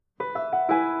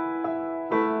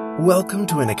Welcome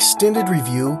to an extended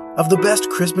review of the best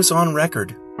Christmas on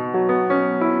record.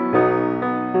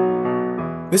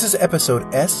 This is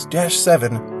episode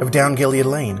S-7 of Down Gilead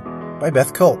Lane by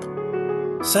Beth Culp.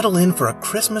 Settle in for a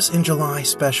Christmas in July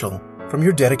special from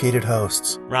your dedicated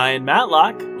hosts, Ryan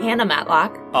Matlock, Hannah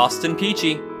Matlock, Austin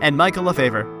Peachey, and Michael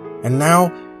Lefevre. And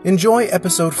now, enjoy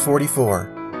episode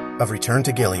 44 of Return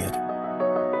to Gilead.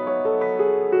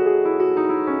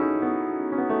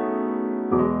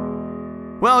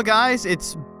 Well, guys,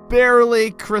 it's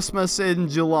barely Christmas in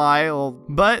July,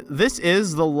 but this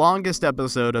is the longest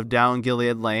episode of Down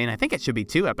Gilead Lane. I think it should be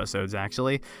 2 episodes,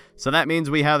 actually. So that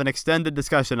means we have an extended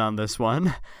discussion on this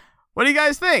one. What do you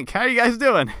guys think? How are you guys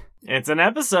doing? it's an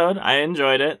episode. I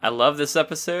enjoyed it. I love this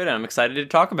episode, and I'm excited to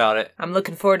talk about it. I'm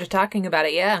looking forward to talking about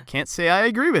it, yeah. Can't say I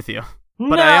agree with you,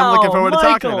 but I am looking forward to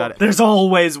talking about it. There's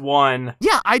always one.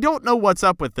 Yeah, I don't know what's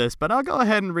up with this, but I'll go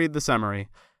ahead and read the summary.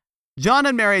 John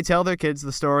and Mary tell their kids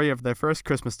the story of their first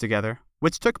Christmas together,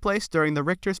 which took place during the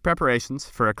Richter's preparations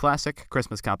for a classic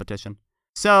Christmas competition.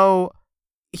 So,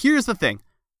 here's the thing.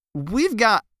 We've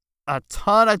got a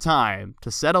ton of time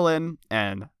to settle in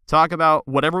and talk about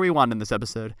whatever we want in this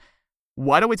episode.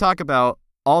 Why don't we talk about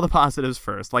all the positives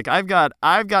first? Like, I've got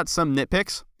some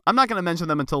nitpicks. I'm not going to mention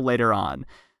them until later on.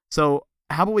 So,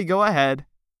 how about we go ahead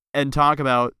and talk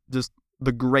about just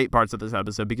the great parts of this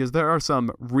episode, because there are some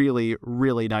really,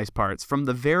 really nice parts from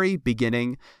the very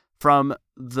beginning, from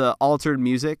the altered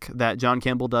music that John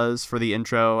Campbell does for the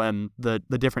intro and the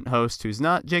different host who's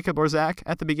not Jacob or Zach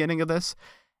at the beginning of this,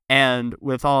 and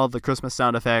with all the Christmas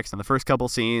sound effects and the first couple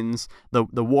scenes, the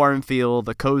warm feel,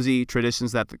 the cozy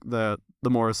traditions that the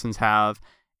Morrisons have,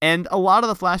 and a lot of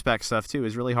the flashback stuff too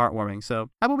is really heartwarming. So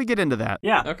how about we get into that?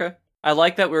 Yeah. Okay. I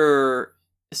like that we're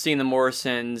seeing the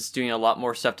Morrisons doing a lot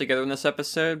more stuff together in this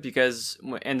episode, because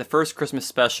in the first Christmas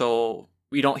special,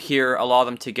 we don't hear a lot of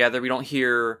them together. We don't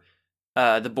hear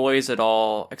the boys at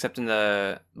all, except in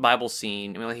the Bible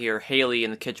scene. We only hear Haley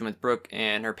in the kitchen with Brooke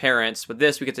and her parents. With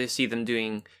this, we get to see them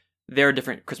doing their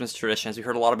different Christmas traditions. We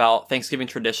heard a lot about Thanksgiving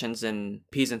traditions and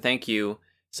Peas and Thank You.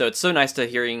 So it's so nice to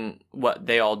hearing what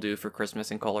they all do for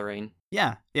Christmas and Coleraine.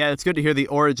 Yeah, it's good to hear the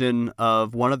origin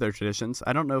of one of their traditions.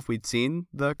 I don't know if we'd seen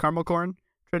the caramel corn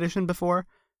tradition before,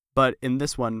 but in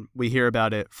this one we hear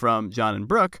about it from John and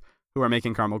Brooke, who are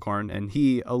making caramel corn, and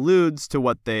he alludes to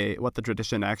what the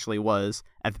tradition actually was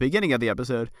at the beginning of the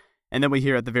episode, and then we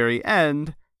hear at the very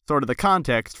end sort of the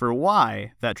context for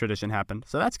why that tradition happened.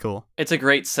 So that's cool. It's a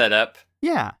great setup.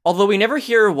 Yeah. Although we never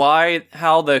hear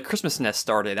how the Christmas nest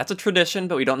started. That's a tradition,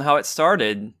 but we don't know how it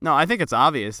started. No, I think it's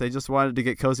obvious. They just wanted to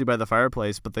get cozy by the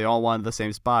fireplace, but they all wanted the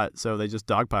same spot, so they just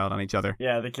dogpiled on each other.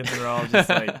 Yeah, the kids are all just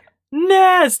like,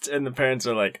 nest! And the parents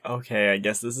are like, okay, I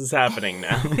guess this is happening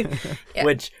now. Yeah.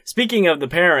 Which, speaking of the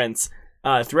parents,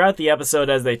 throughout the episode,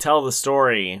 as they tell the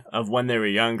story of when they were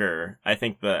younger, I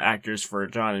think the actors for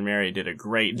John and Mary did a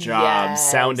great job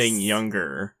sounding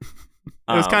younger.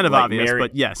 It was kind of like obvious,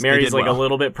 but yes, Mary's like well. a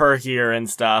little bit perkier and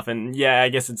stuff, and yeah, I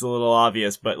guess it's a little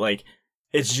obvious, but like,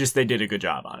 it's just they did a good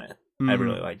job on it. I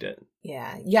really liked it.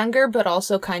 Yeah, younger, but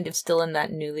also kind of still in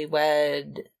that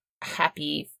newlywed,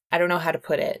 happy, I don't know how to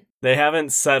put it. They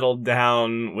haven't settled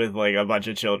down with like a bunch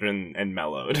of children and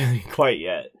mellowed quite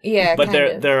yet. Yeah, but kind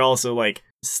of. they're also like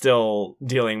still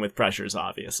dealing with pressures,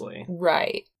 obviously.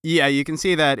 Right. Yeah, you can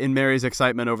see that in Mary's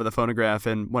excitement over the phonograph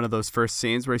in one of those first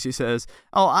scenes where she says,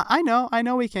 "Oh, I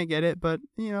know we can't get it, but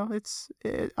you know,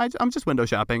 I'm just window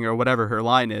shopping," or whatever her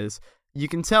line is. You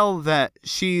can tell that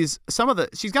she's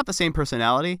got the same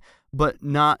personality, but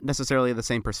not necessarily the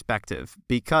same perspective,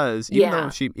 because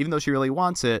even though she really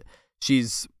wants it,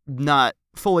 she's not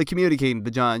fully communicating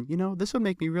to John, you know, this would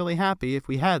make me really happy if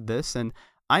we had this, and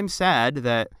I'm sad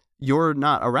that you're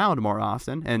not around more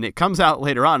often. And it comes out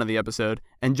later on in the episode,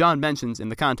 and John mentions in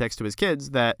the context to his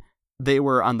kids that they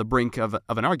were on the brink of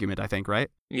an argument, I think, right?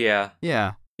 Yeah.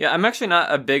 Yeah, I'm actually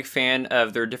not a big fan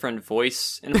of their different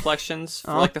voice inflections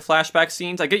for like the flashback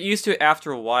scenes. I get used to it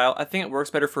after a while. I think it works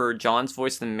better for John's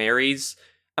voice than Mary's.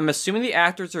 I'm assuming the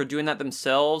actors are doing that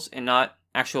themselves and not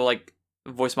actual like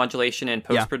voice modulation and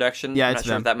post-production. Yeah, I'm not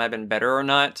sure if that might have been better or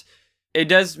not. It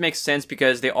does make sense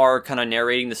because they are kind of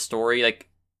narrating the story. Like,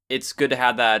 it's good to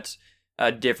have that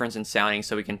difference in sounding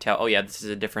so we can tell, oh yeah, this is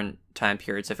a different time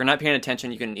period. So if you're not paying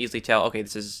attention, you can easily tell, okay,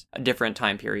 this is a different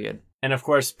time period. And of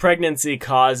course, pregnancy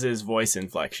causes voice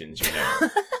inflections, you know.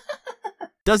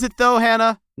 Does it though,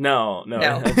 Hannah? No,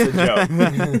 that's a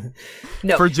joke.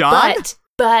 No, for John?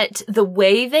 But the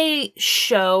way they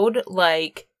showed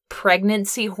like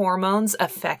pregnancy hormones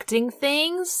affecting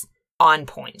things, on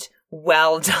point.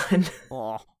 Well done.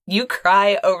 Oh. You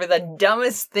cry over the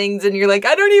dumbest things and you're like,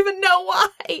 I don't even know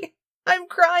why. I'm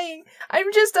crying.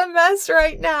 I'm just a mess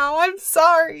right now. I'm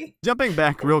sorry. Jumping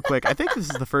back real quick, I think this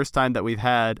is the first time that we've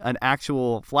had an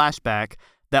actual flashback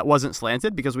that wasn't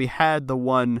slanted, because we had the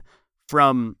one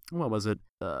from, what was it?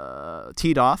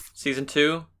 Teed Off. Season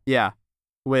 2? Yeah.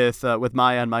 With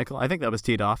Maya and Michael. I think that was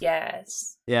Teed Off.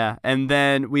 Yes. Yeah. And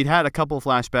then we'd had a couple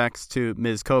flashbacks to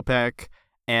Ms. Kopek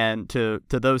and to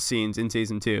those scenes in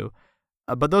season 2.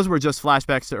 But those were just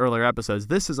flashbacks to earlier episodes.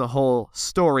 This is a whole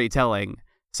storytelling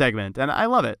segment, and I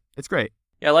love it. It's great.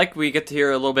 Yeah, like we get to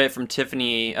hear a little bit from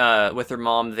Tiffany with her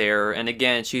mom there. And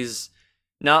again, she's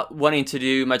not wanting to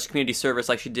do much community service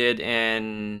like she did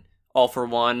in All for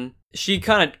One. She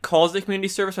kind of calls it community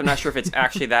service. I'm not sure if it's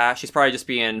actually that. She's probably just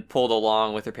being pulled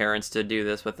along with her parents to do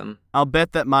this with them. I'll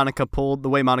bet that the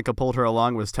way Monica pulled her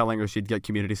along was telling her she'd get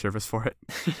community service for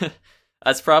it.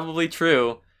 That's probably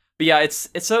true. But yeah, it's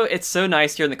so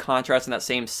nice here in the contrast in that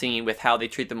same scene with how they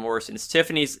treat the Morrisons.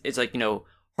 Tiffany's is like,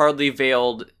 hardly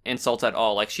veiled insults at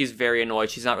all. Like, she's very annoyed.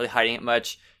 She's not really hiding it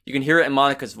much. You can hear it in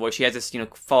Monica's voice. She has this,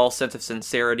 false sense of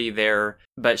sincerity there,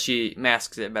 but she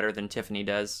masks it better than Tiffany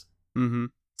does. Mm-hmm.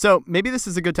 So maybe this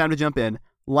is a good time to jump in.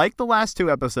 Like the last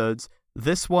 2 episodes,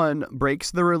 this one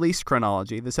breaks the release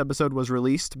chronology. This episode was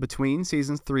released between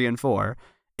seasons 3 and 4.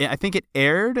 I think it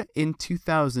aired in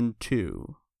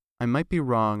 2002. I might be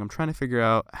wrong. I'm trying to figure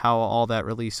out how all that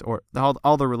release or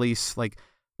all the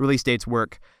release dates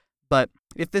work. But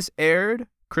if this aired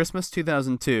Christmas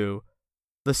 2002,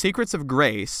 The Secrets of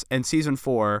Grace and season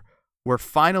 4 were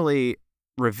finally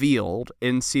revealed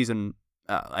in season,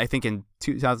 I think in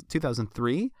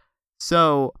 2003.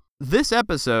 So this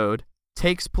episode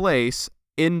takes place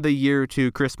in the year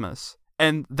 2 Christmas.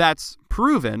 And that's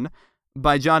proven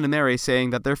by John and Mary saying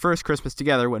that their first Christmas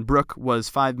together when Mary was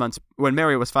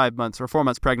 4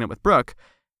 months pregnant with Brooke,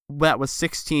 that was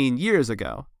 16 years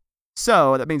ago.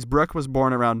 So that means Brooke was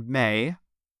born around May,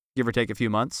 give or take a few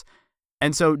months.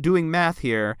 And so doing math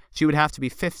here, she would have to be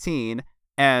 15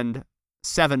 and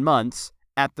 7 months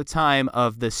at the time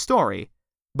of this story.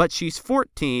 But she's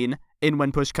 14 in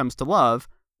When Push Comes to Love,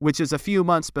 which is a few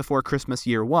months before Christmas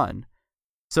year 1.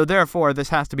 So therefore, this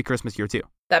has to be Christmas year 2.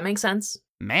 That makes sense.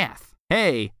 Math.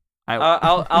 Hey.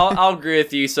 I'll agree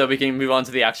with you so we can move on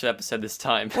to the actual episode this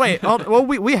time. Wait, well,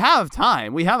 we have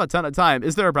time. We have a ton of time.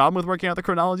 Is there a problem with working out the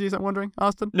chronologies, I'm wondering,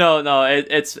 Austin? No,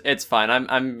 it's fine.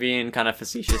 I'm being kind of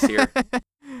facetious here.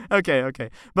 Okay.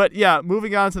 But yeah,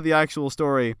 moving on to the actual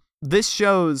story. This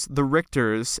shows the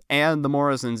Richters and the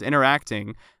Morrisons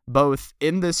interacting both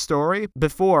in this story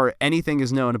before anything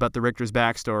is known about the Richters'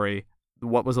 backstory,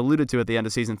 what was alluded to at the end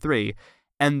of season 3,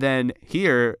 and then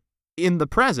here in the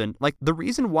present. Like, the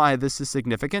reason why this is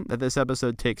significant, that this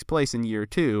episode takes place in year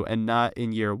 2 and not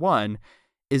in year 1,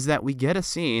 is that we get a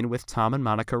scene with Tom and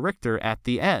Monica Richter at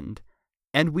the end.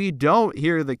 And we don't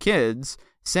hear the kids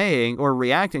saying or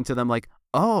reacting to them like,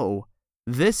 oh,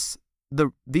 these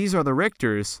are the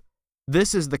Richters.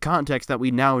 This is the context that we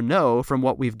now know from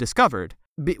what we've discovered.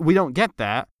 We don't get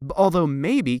that, although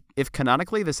maybe if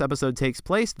canonically this episode takes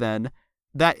place then,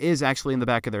 that is actually in the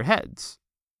back of their heads.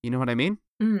 You know what I mean?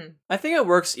 Mm. I think it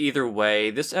works either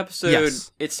way. This episode,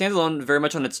 Yes. It stands alone very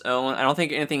much on its own. I don't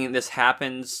think anything in this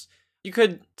happens. You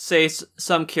could say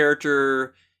some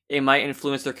character, it might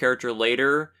influence their character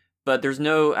later, but there's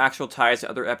no actual ties to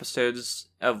other episodes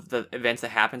of the events that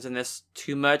happens in this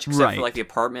too much, except for like the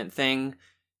apartment thing.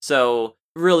 So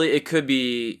really, it could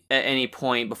be at any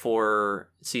point before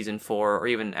season 4 or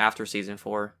even after season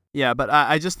 4. Yeah, but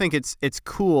I just think it's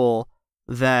cool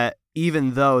that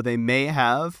even though they may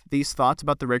have these thoughts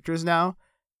about the Richters now,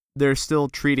 they're still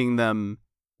treating them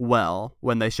well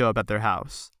when they show up at their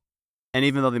house. And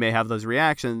even though they may have those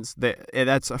reactions,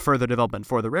 that's a further development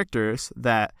for the Richters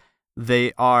that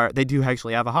they do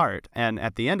actually have a heart. And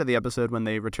at the end of the episode, when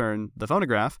they return the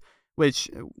phonograph, which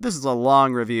this is a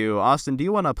long review, Austin, do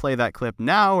you want to play that clip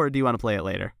now or do you want to play it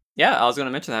later? Yeah, I was going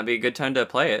to mention that'd be a good time to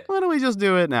play it. Why don't we just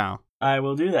do it now? I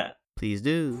will do that. Please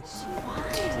do.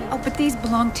 Oh, but these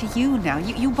belong to you now.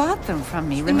 You bought them from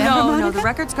me, remember, Monica? No, the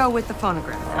records go with the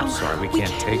phonograph. I'm sorry, we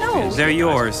can't take no. these. They're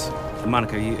yours.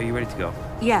 Monica, are you ready to go?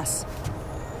 Yes.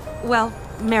 Well,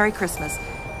 Merry Christmas.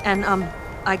 And,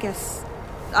 I guess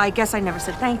I never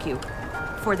said thank you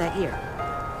for that year.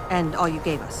 And all you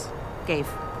gave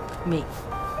me.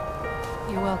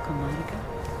 You're welcome, Monica.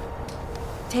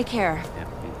 Take care. Yeah,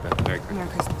 Merry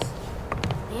Christmas.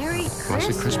 Merry Christmas. Merry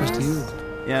Merry Christmas to you.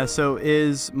 Yeah, so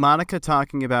is Monica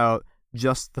talking about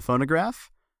just the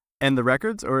phonograph and the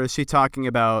records, or is she talking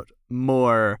about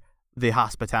more the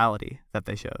hospitality that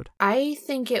they showed? I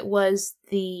think it was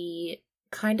the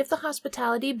kind of the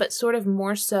hospitality, but sort of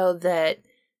more so that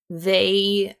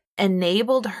they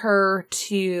enabled her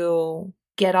to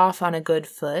get off on a good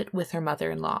foot with her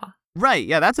mother-in-law. Right,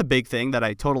 yeah, that's a big thing that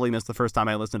I totally missed the first time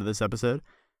I listened to this episode.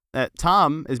 That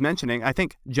Tom is mentioning, I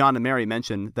think John and Mary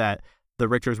mentioned that the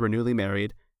Richters were newly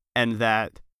married and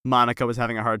that Monica was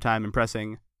having a hard time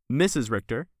impressing Mrs.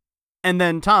 Richter. And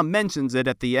then Tom mentions it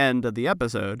at the end of the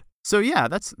episode. So yeah,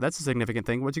 that's a significant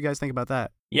thing. What do you guys think about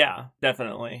that? Yeah,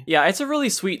 definitely. Yeah, it's a really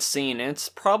sweet scene. It's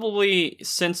probably,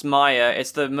 since Maya,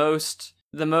 it's the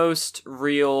most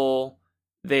real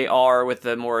they are with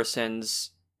the Morrisons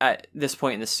at this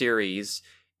point in the series.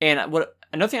 And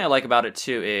another thing I like about it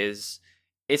too is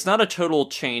it's not a total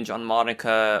change on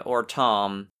Monica or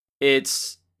Tom.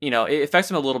 It's, it affects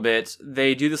them a little bit.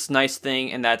 They do this nice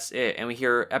thing and that's it. And we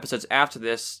hear episodes after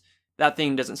this, that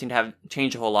thing doesn't seem to have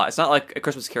changed a whole lot. It's not like A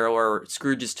Christmas Carol where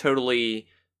Scrooge is totally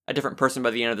a different person by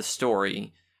the end of the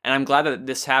story. And I'm glad that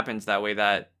this happens that way,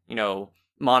 that,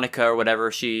 Monica or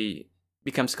whatever, she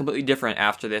becomes completely different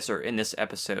after this or in this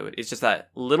episode. It's just that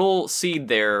little seed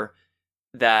there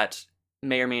that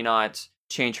may or may not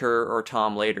change her or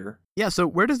Tom later. Yeah, so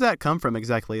where does that come from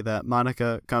exactly, that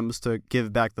Monica comes to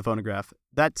give back the phonograph?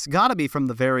 That's got to be from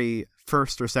the very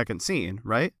first or second scene,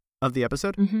 right, of the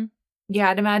episode? Mm-hmm. Yeah,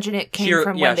 I'd imagine it came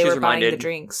from when they were buying the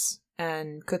drinks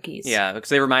and cookies. Yeah, because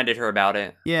they reminded her about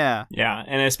it. Yeah. Yeah,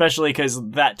 and especially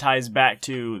because that ties back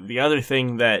to the other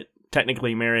thing that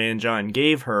technically Mary and John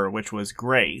gave her, which was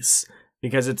grace.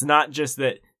 Because it's not just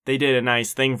that they did a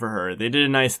nice thing for her. They did a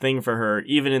nice thing for her,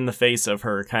 even in the face of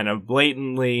her kind of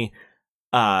blatantly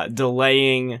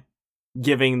delaying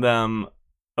giving them,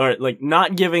 or like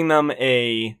not giving them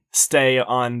a stay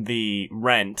on the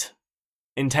rent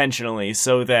intentionally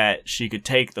so that she could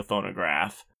take the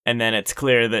phonograph. And then it's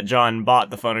clear that John bought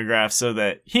the phonograph so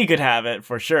that he could have it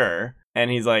for sure.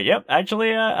 And he's like, yep,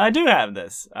 actually, I do have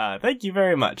this. Thank you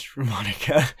very much,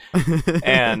 Monica.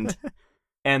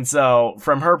 And so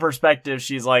from her perspective,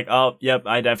 she's like, oh, yep,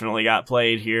 I definitely got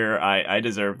played here. I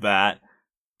deserve that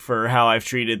for how I've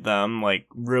treated them, like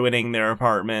ruining their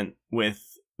apartment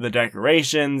with the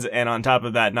decorations. And on top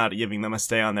of that, not giving them a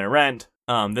stay on their rent.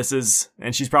 And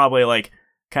she's probably like,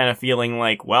 kind of feeling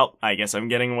like, well, I guess I'm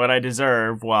getting what I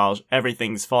deserve while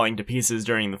everything's falling to pieces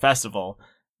during the festival.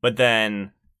 But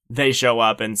then they show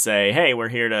up and say, hey, we're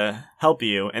here to help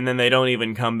you. And then they don't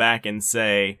even come back and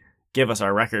say, give us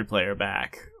our record player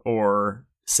back, or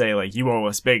say, like, you owe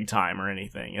us big time or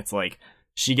anything. It's like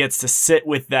she gets to sit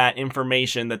with that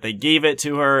information that they gave it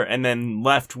to her and then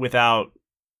left without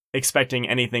expecting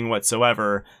anything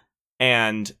whatsoever.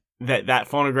 And that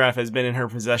phonograph has been in her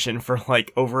possession for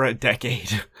like over a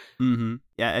decade. Mm-hmm.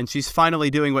 Yeah, and she's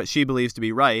finally doing what she believes to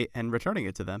be right and returning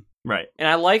it to them. Right. And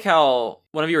I like how,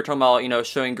 one of you were talking about,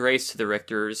 showing grace to the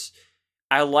Richters.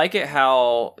 I like it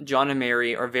how John and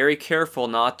Mary are very careful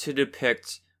not to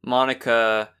depict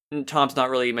Monica. Tom's not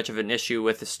really much of an issue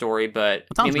with the story, but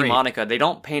mainly Monica. They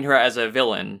don't paint her as a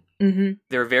villain. Mm-hmm.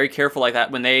 They're very careful like that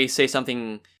when they say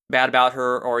something bad about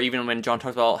her, or even when John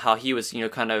talks about how he was,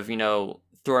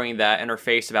 throwing that in her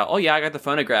face about, oh yeah, I got the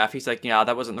phonograph. He's like, yeah,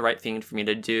 that wasn't the right thing for me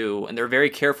to do. And they're very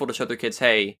careful to show their kids,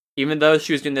 hey, even though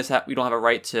she was doing this, we don't have a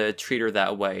right to treat her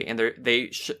that way. And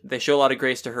they show a lot of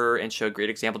grace to her and show a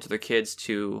great example to their kids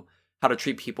to how to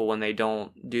treat people when they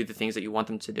don't do the things that you want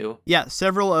them to do. Yeah,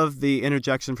 several of the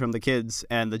interjection from the kids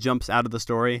and the jumps out of the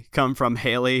story come from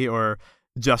Haley or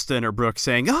Justin or Brooke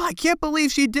saying, oh, I can't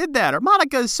believe she did that, or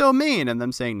Monica is so mean, and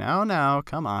them saying, no,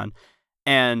 come on.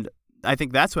 And I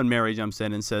think that's when Mary jumps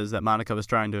in and says that Monica was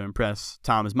trying to impress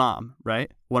Tom's mom,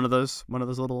 right? One of those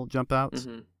little jump outs.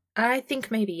 Mm-hmm. I think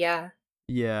maybe, yeah.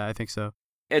 Yeah, I think so.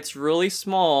 It's really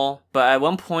small, but at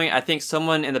one point, I think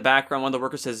someone in the background, one of the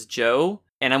workers says Joe,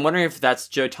 and I'm wondering if that's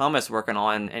Joe Thomas working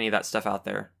on any of that stuff out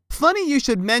there. Funny you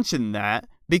should mention that,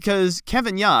 because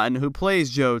Kevin Yan, who plays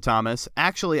Joe Thomas,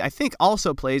 actually, I think,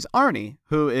 also plays Arnie,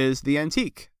 who is the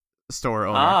antique store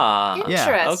owner. Ah,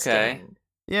 interesting. Okay.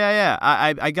 Yeah.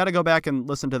 I got to go back and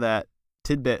listen to that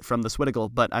tidbit from the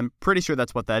Swittigle, but I'm pretty sure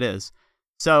that's what that is.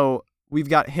 So we've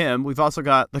got him. We've also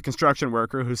got the construction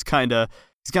worker who's kind of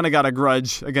got a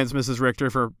grudge against Mrs. Richter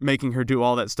for making her do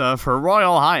all that stuff, Her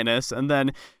Royal Highness. And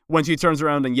then when she turns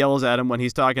around and yells at him when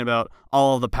he's talking about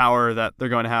all of the power that they're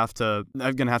going to have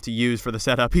to use for the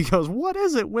setup, he goes, "What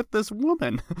is it with this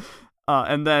woman?"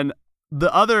 And then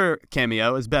the other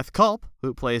cameo is Beth Culp,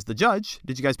 who plays the judge.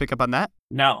 Did you guys pick up on that?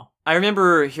 No. I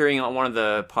remember hearing on one of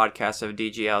the podcasts of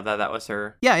DGL that was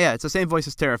her. Yeah, it's the same voice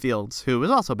as Tara Fields, who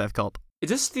is also Beth Culp. Is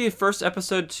this the first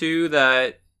episode, too,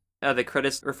 that the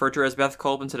credits refer to her as Beth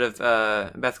Culp instead of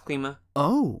Beth Klima?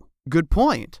 Oh, good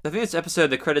point. I think this episode,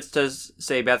 the credits does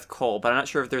say Beth Culp, but I'm not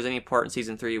sure if there's any part in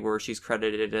Season 3 where she's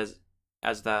credited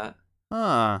as that.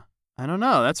 I don't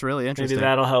know. That's really interesting. Maybe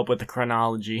that'll help with the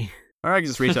chronology. Or I can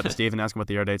just reach out to Steve and ask him what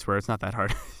the air dates were. It's not that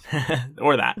hard.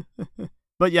 Or that.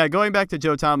 But yeah, going back to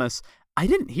Joe Thomas, I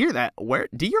didn't hear that. Where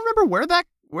do you remember where that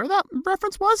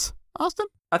reference was, Austin?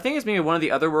 I think it's maybe one of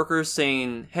the other workers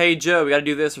saying, "Hey Joe, we got to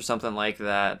do this" or something like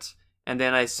that. And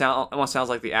then almost sounds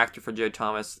like the actor for Joe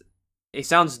Thomas. It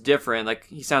sounds different. Like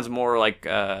he sounds more like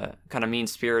kind of mean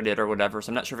spirited or whatever.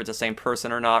 So I'm not sure if it's the same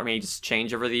person or not. Maybe just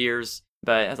changed over the years.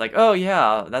 But I was like, oh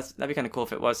yeah, that'd be kind of cool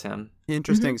if it was him.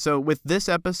 Interesting. So with this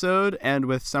episode and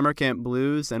with Summer Camp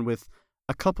Blues and with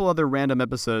a couple other random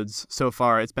episodes so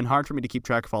far, it's been hard for me to keep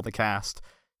track of all the cast.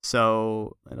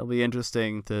 So it'll be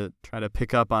interesting to try to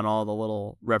pick up on all the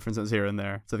little references here and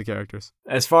there to the characters.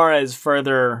 As far as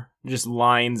further just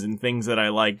lines and things that I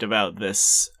liked about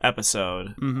this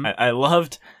episode, I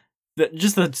loved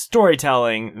just the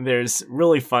storytelling. There's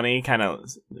really funny, kind of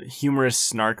humorous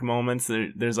snark moments.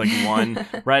 There's like one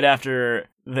right after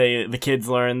the kids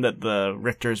learn that the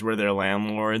Richters were their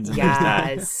landlords, and there's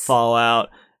that fallout.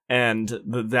 And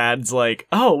the dad's like,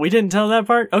 "Oh, we didn't tell that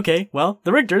part? Okay, well,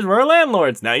 the Richters were our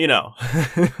landlords. Now you know."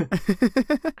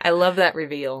 I love that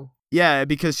reveal. Yeah,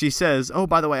 because she says, "Oh,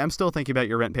 by the way, I'm still thinking about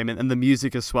your rent payment," and the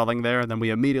music is swelling there, and then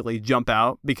we immediately jump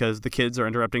out because the kids are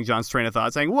interrupting John's train of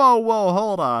thought, saying, "Whoa,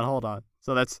 hold on."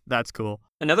 So that's cool.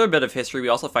 Another bit of history, we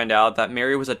also find out that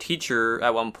Mary was a teacher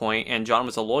at one point, and John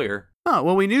was a lawyer. Oh,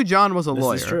 well, we knew John was a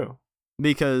lawyer. This is true.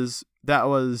 Because that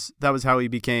was how he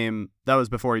became. That was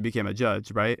before he became a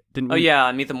judge, right? Didn't we? Oh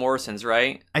yeah, Meet the Morrisons,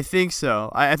 right? I think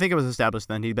so. I think it was established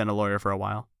then he'd been a lawyer for a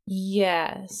while.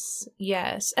 Yes.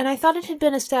 And I thought it had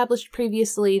been established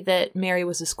previously that Mary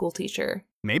was a school teacher.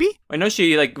 Maybe? I know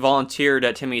she volunteered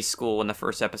at Timmy's school in the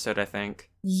first episode, I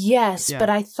think. Yes, but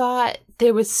I thought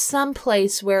there was some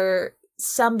place where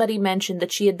somebody mentioned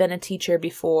that she had been a teacher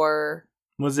before.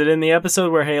 Was it in the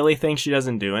episode where Haley thinks she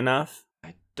doesn't do enough?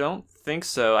 I don't think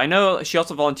so. I know she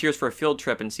also volunteers for a field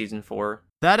trip in season 4.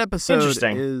 That episode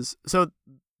Interesting. is... So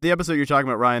the episode you're talking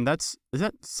about, Ryan, is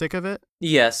that Sick of It?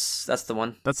 Yes, that's the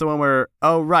one. That's the one where...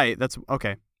 Oh, right. That's...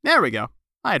 Okay. There we go.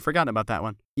 I had forgotten about that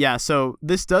one. Yeah, so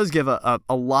this does give a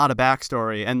lot of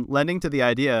backstory and lending to the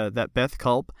idea that Beth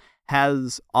Culp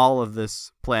has all of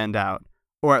this planned out.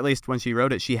 Or at least when she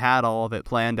wrote it, she had all of it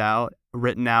planned out,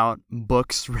 written out,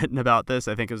 books written about this,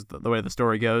 I think is the way the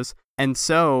story goes. And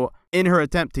so, in her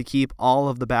attempt to keep all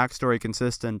of the backstory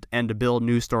consistent and to build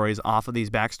new stories off of these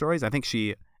backstories, I think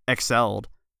she excelled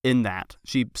in that.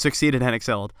 She succeeded and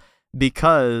excelled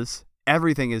because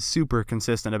everything is super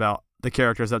consistent about the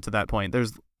characters up to that point.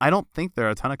 I don't think there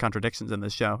are a ton of contradictions in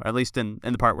this show, at least in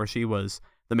the part where she was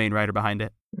the main writer behind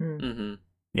it. Mm-hmm.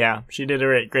 Yeah, she did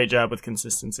a great job with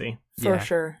consistency. For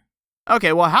sure.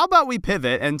 Okay, well, how about we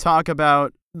pivot and talk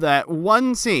about that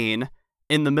one scene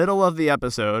in the middle of the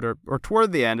episode, or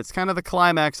toward the end. It's kind of the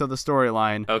climax of the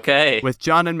storyline. Okay. With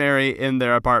John and Mary in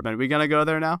their apartment. We gonna go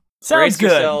there now? Sounds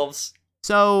good. Yourselves.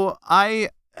 So, I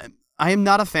am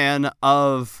not a fan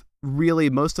of really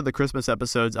most of the Christmas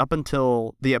episodes up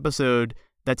until the episode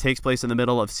that takes place in the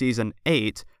middle of season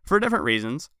 8 for different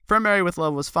reasons. From Mary with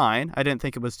Love was fine. I didn't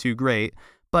think it was too great.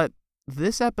 But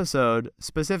this episode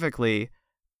specifically,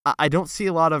 I don't see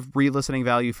a lot of re-listening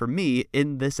value for me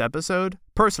in this episode,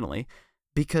 personally,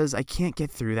 because I can't get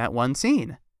through that one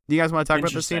scene. Do you guys want to talk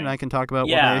about this scene and I can talk about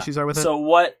what my issues are with it? So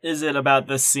what is it about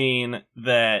this scene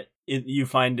that you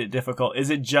find it difficult? Is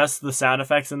it just the sound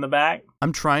effects in the back?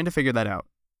 I'm trying to figure that out.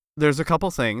 There's a couple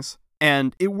things,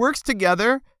 and it works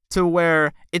together to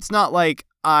where it's not like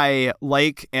I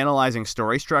like analyzing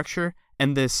story structure,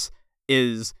 and this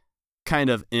is kind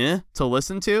of to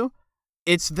listen to.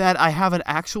 It's that I have an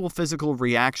actual physical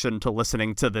reaction to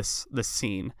listening to this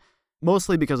scene,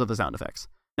 mostly because of the sound effects.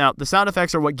 Now, the sound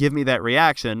effects are what give me that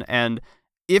reaction, and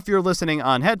if you're listening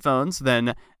on headphones,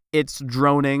 then it's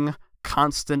droning,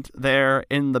 constant there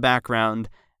in the background,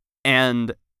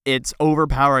 and it's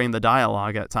overpowering the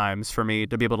dialogue at times for me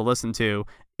to be able to listen to.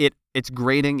 It's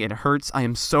grating, it hurts. I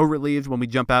am so relieved when we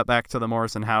jump out back to the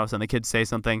Morrison house and the kids say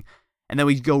something, and then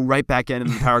we go right back in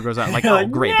and the power goes out. Like, oh,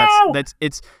 great. No!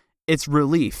 It's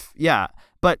relief. Yeah.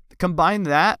 But combine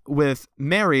that with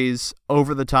Mary's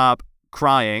over-the-top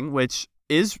crying, which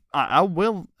is,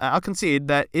 I'll concede,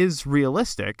 that is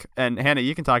realistic. And Hannah,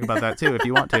 you can talk about that too if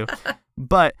you want to.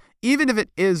 But even if it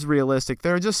is realistic,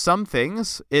 there are just some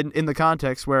things in the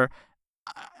context where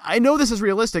I know this is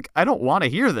realistic. I don't want to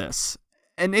hear this.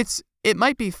 And it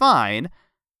might be fine.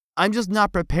 I'm just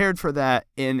not prepared for that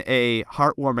in a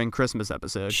heartwarming Christmas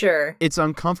episode. Sure. It's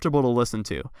uncomfortable to listen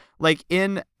to. Like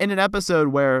in an episode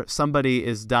where somebody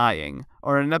is dying,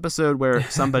 or in an episode where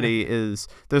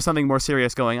there's something more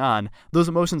serious going on, those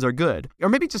emotions are good. Or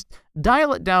maybe just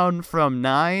dial it down from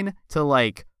 9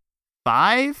 to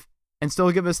 5, and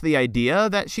still give us the idea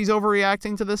that she's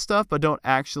overreacting to this stuff, but don't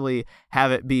actually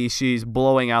have it be she's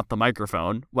blowing out the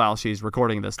microphone while she's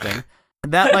recording this thing.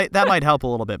 That might help a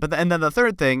little bit. But and then the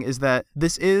third thing is that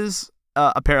this is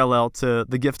a parallel to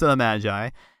the Gift of the Magi,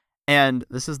 and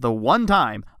this is the one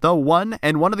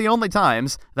and one of the only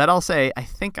times that I'll say I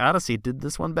think Odyssey did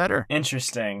this one better.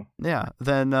 Interesting. Yeah,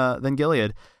 than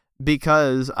Gilead,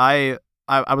 because I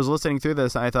was listening through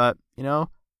this and I thought,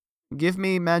 give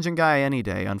me Magi any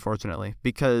day, unfortunately,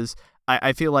 because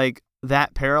I feel like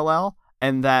that parallel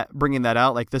and that bringing that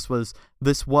out, like this was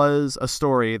a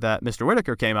story that Mr.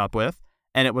 Whitaker came up with,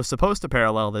 and it was supposed to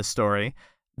parallel this story.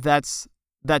 That's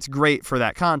great for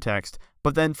that context,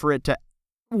 but then for it to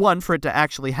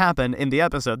actually happen in the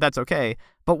episode, that's okay.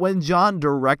 But when John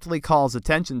directly calls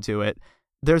attention to it,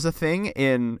 there's a thing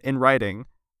in writing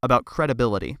about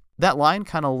credibility. That line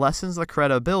kind of lessens the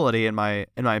credibility, in my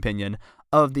opinion,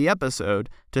 of the episode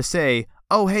to say,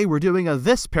 oh, hey, we're doing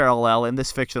this parallel in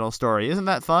this fictional story. Isn't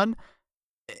that fun?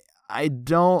 I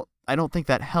don't think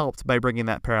that helped by bringing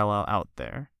that parallel out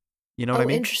there. You know what I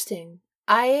mean? Interesting.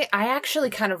 I actually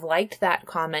kind of liked that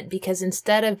comment, because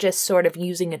instead of just sort of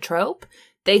using a trope,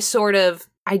 they sort of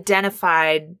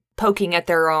identified poking at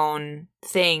their own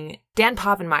thing. Dan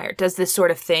Povenmire does this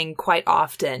sort of thing quite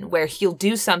often, where he'll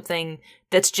do something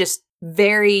that's just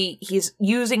he's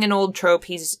using an old trope,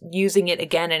 he's using it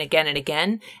again and again and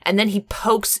again, and then he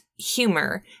pokes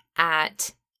humor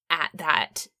at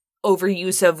that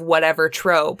overuse of whatever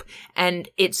trope, and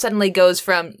it suddenly goes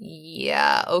from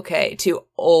yeah, okay, to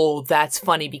oh, that's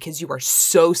funny because you are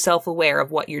so self-aware of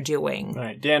what you're doing.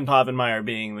 Right, Dan Povenmire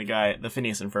being the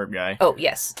Phineas and Ferb guy. Oh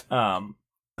yes.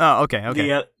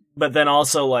 Okay. But then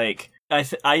also, like,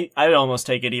 I'd almost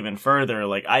take it even further.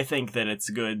 Like, I think that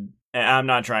it's good. And I'm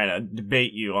not trying to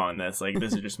debate you on this. Like,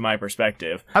 this is just my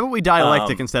perspective. How about we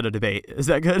dialectic instead of debate? Is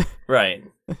that good? Right.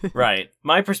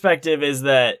 My perspective is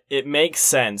that it makes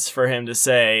sense for him to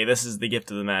say this is the Gift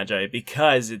of the Magi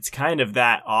because it's kind of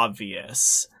that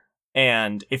obvious.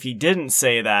 And if he didn't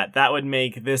say that, that would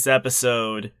make this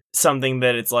episode something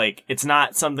that it's like, it's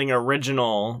not something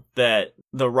original that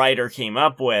the writer came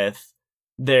up with.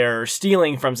 They're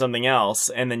stealing from something else,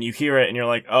 and then you hear it and you're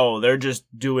like, oh, they're just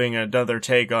doing another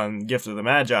take on Gift of the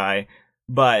Magi.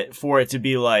 But for it to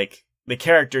be like, the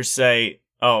characters say,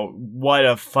 oh, what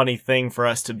a funny thing for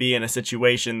us to be in a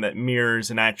situation that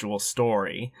mirrors an actual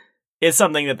story, is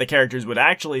something that the characters would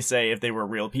actually say if they were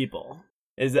real people.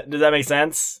 Does that make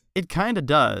sense? It kind of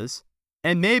does.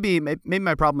 And maybe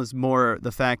my problem is more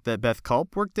the fact that Beth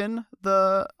Culp worked in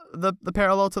the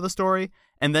parallel to the story,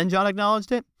 and then John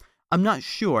acknowledged it. I'm not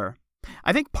sure.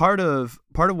 I think part of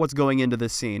what's going into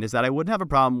this scene is that I wouldn't have a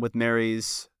problem with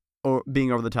Mary's or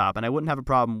being over the top, and I wouldn't have a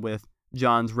problem with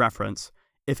John's reference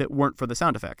if it weren't for the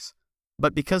sound effects.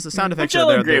 But because the sound effects are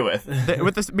there, agree with.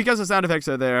 Because the sound effects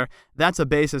are there, that's a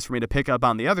basis for me to pick up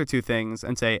on the other two things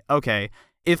and say, okay,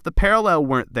 if the parallel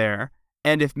weren't there,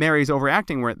 and if Mary's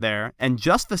overacting weren't there, and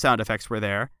just the sound effects were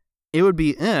there, it would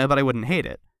be but I wouldn't hate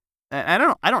it. I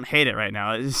don't hate it right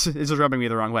now. It's just rubbing me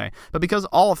the wrong way. But because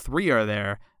all three are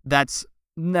there, that's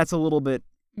a little bit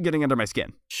getting under my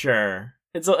skin. Sure.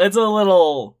 It's a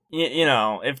little,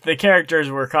 if the characters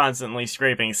were constantly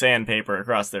scraping sandpaper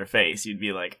across their face, you'd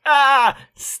be like,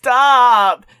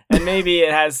 stop! And maybe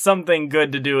it has something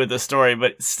good to do with the story,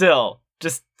 but still,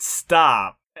 just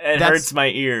stop. It hurts my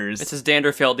ears. It's his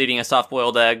Danderfield eating a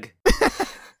soft-boiled egg.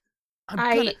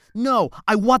 No,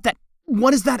 I want that.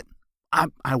 What is that?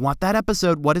 I want that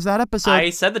episode. What is that episode?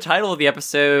 I said the title of the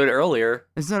episode earlier.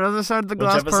 Is that Other Side of the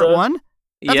Glass Part 1?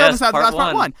 That's yes, Other Side of the Glass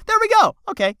Part 1. There we go.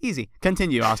 Okay, easy.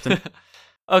 Continue, Austin.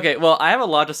 Okay, well, I have a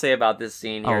lot to say about this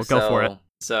scene here. Go for it.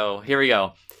 So, here we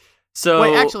go. So,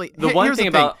 wait, actually, here's the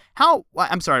thing.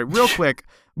 I'm sorry, real quick,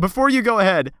 before you go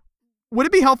ahead, would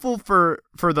it be helpful for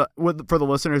the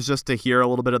listeners just to hear a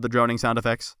little bit of the droning sound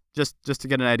effects? Just to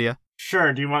get an idea?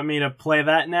 Sure. Do you want me to play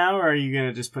that now, or are you going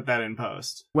to just put that in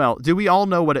post? Well, do we all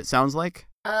know what it sounds like?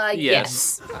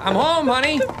 Yes. I'm home,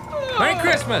 honey. Merry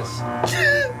Christmas.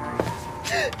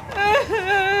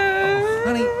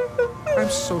 Honey, I'm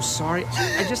so sorry.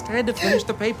 I just had to finish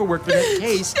the paperwork for that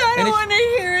case. I don't want to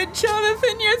hear it,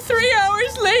 Jonathan. You're 3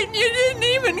 hours late and you didn't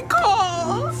even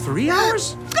call. 3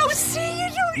 hours? Go see, you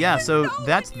don't Yeah, even so know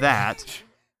that's that.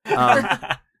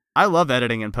 I love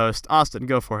editing in post. Austin,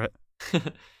 go for it.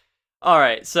 All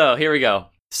right, so here we go.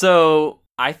 So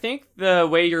I think the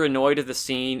way you're annoyed at the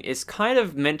scene is kind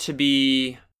of meant to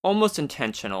be almost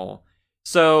intentional.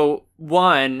 So,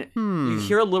 one, you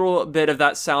hear a little bit of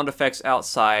that sound effects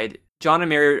outside. John and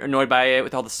Mary are annoyed by it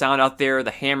with all the sound out there,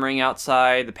 the hammering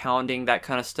outside, the pounding, that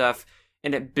kind of stuff,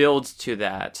 and it builds to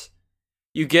that.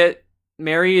 You get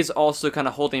Mary is also kind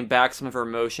of holding back some of her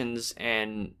emotions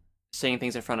and saying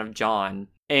things in front of John.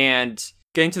 And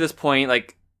getting to this point,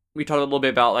 like, we talked a little bit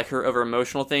about, like, her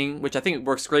over-emotional thing, which I think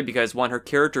works great because, one, her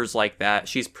character's like that.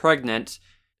 She's pregnant.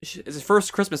 It's her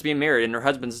first Christmas being married, and her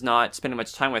husband's not spending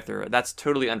much time with her. That's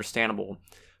totally understandable.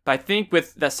 But I think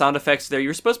with that sound effects there,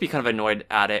 you're supposed to be kind of annoyed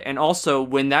at it. And also,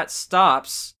 when that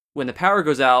stops, when the power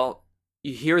goes out,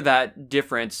 you hear that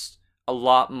difference a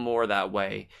lot more that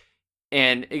way.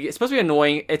 And it's supposed to be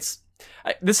annoying.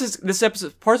 This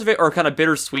episode, parts of it are kind of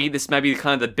bittersweet. This might be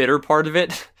kind of the bitter part of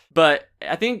it. But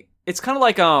I think it's kind of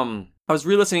like, I was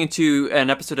re-listening to an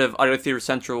episode of Audio Theater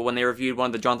Central when they reviewed one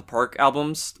of the Jonathan Park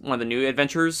albums, one of the new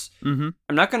adventures. Mm-hmm.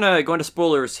 I'm not going to go into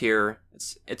spoilers here.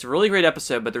 It's a really great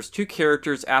episode, but there's two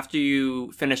characters. After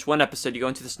you finish one episode, you go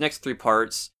into this next 3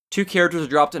 parts. 2 characters are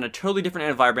dropped in a totally different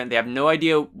environment. They have no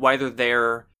idea why they're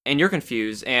there, and you're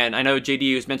confused. And I know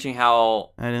JD was mentioning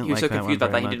how he was so confused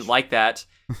about that. He didn't like that.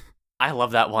 I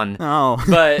love that one. Oh.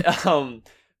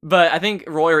 But I think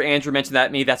Roy or Andrew mentioned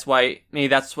that maybe that's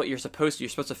what you're supposed to. You're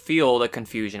supposed to feel the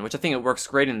confusion, which I think it works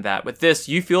great in that. With this,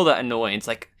 you feel that annoyance.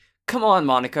 Like, come on,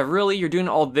 Monica, really? You're doing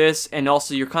all this? And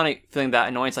also, you're kind of feeling that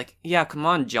annoyance. Like, yeah, come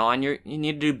on, John, you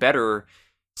need to do better.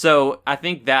 So I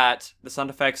think that the sound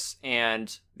effects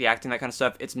and the acting, that kind of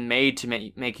stuff, it's made to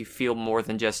make you feel more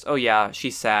than just, oh yeah,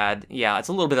 she's sad. Yeah, it's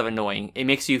a little bit of annoying. It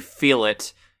makes you feel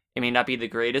it. It may not be the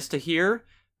greatest to hear,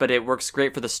 but it works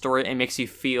great for the story. It makes you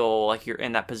feel like you're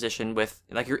in that position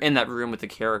like you're in that room with the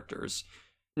characters.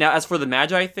 Now, as for the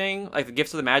Magi thing, like the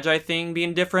Gifts of the Magi thing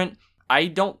being different, I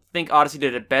don't think Odyssey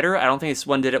did it better. I don't think this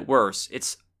one did it worse.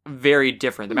 It's very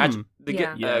different.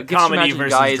 Comedy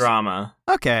versus drama.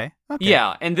 Okay.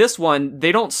 Yeah, and this one,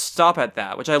 they don't stop at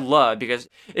that, which I love, because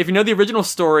if you know the original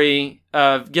story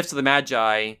of Gifts of the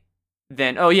Magi,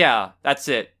 then, oh yeah, that's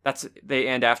it. They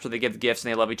end after they give the gifts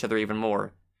and they love each other even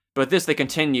more. But this, they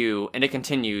continue, and it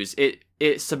continues.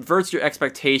 It subverts your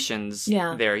expectations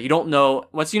there. You don't know,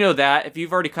 once you know that, if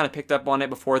you've already kind of picked up on it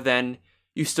before then,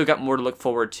 you still got more to look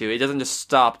forward to. It doesn't just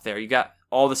stop there. You got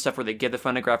all the stuff where they give the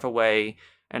phonograph away,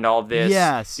 and all this.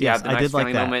 Yes, the nice I did like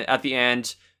family that moment at the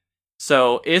end.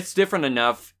 So it's different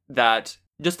enough that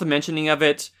just the mentioning of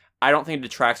it, I don't think it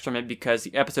detracts from it, because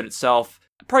the episode itself,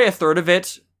 probably a third of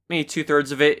it, maybe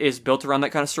 2/3 of it is built around that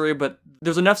kind of story, but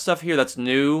there's enough stuff here that's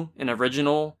new and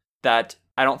original that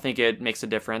I don't think it makes a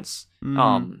difference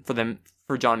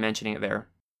for John mentioning it there.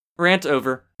 Rant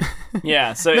over.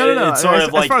 Yeah, so no. It's sort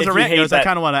of like, as far as if the rant you hate goes, that, I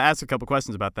kind of want to ask a couple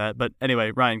questions about that. But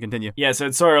anyway, Ryan, continue. Yeah, so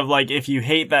it's sort of like, if you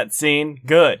hate that scene,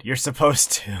 good, you're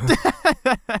supposed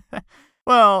to.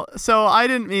 Well, so I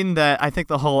didn't mean that I think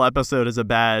the whole episode is a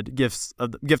bad Gift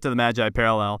of the Magi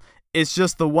parallel. It's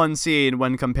just the one scene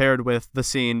when compared with the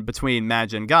scene between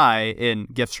Madge and Guy in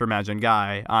Gifts for Madge and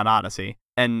Guy on Odyssey.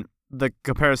 And the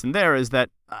comparison there is that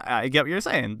I get what you're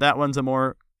saying. That one's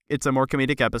it's a more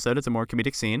comedic episode. It's a more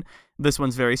comedic scene. This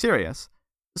one's very serious.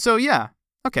 So yeah,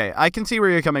 okay, I can see where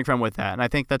you're coming from with that. And I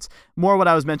think that's more what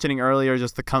I was mentioning earlier,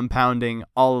 just the compounding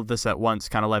all of this at once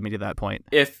kind of led me to that point.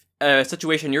 If a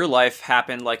situation in your life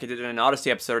happened like it did in an Odyssey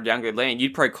episode of Down Good Lane,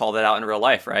 you'd probably call that out in real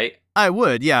life, right? I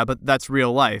would, yeah, but that's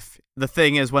real life. The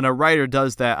thing is, when a writer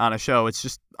does that on a show, it's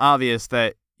just obvious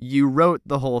that you wrote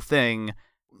the whole thing.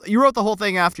 You wrote the whole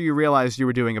thing after you realized you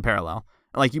were doing a parallel.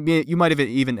 Like, you might have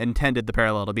even intended the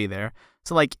parallel to be there.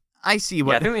 So, like, I see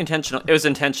what... Yeah, I think it was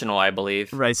intentional, I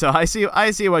believe. Right, so I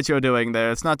see what you're doing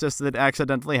there. It's not just that it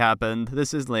accidentally happened.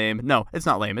 This is lame. No, it's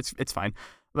not lame. It's fine.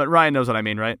 But Ryan knows what I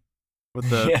mean, right? With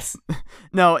the... Yes.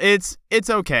 No, it's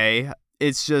okay.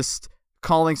 It's just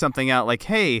calling something out like,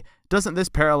 hey, doesn't this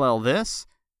parallel this?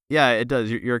 Yeah, it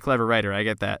does. You're a clever writer. I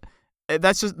get that.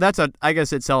 I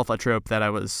guess itself a trope that I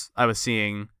was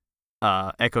seeing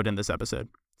echoed in this episode.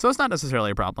 So it's not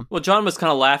necessarily a problem. Well, John was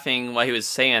kind of laughing while he was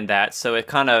saying that, so it's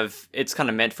kind of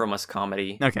meant for almost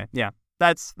comedy. Okay, yeah,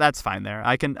 that's fine there.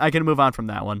 I can move on from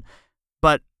that one.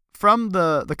 But from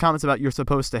the comments about you're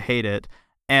supposed to hate it,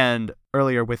 and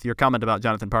earlier with your comment about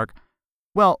Jonathan Park,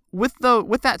 well, with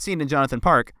that scene in Jonathan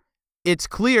Park, it's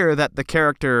clear that the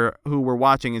character who we're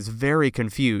watching is very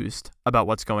confused about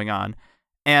what's going on,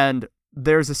 and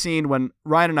there's a scene when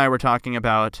Ryan and I were talking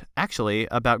about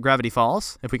Gravity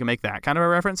Falls, if we can make that kind of a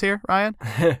reference here, Ryan.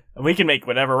 We can make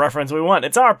whatever reference we want.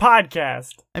 It's our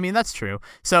podcast. I mean, that's true.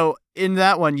 So in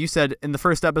that one, you said in the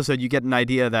first episode, you get an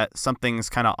idea that something's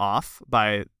kind of off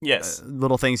by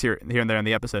little things here and there in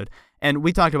the episode. And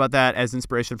we talked about that as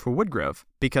inspiration for Woodgrove,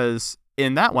 because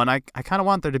in that one, I kind of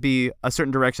want there to be a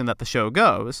certain direction that the show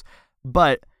goes,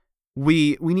 but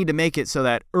we need to make it so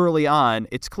that early on,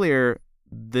 it's clear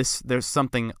there's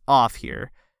something off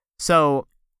here. So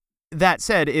that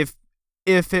said,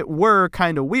 if it were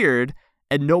kind of weird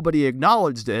and nobody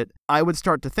acknowledged it, I would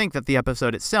start to think that the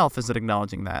episode itself isn't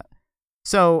acknowledging that.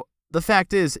 So the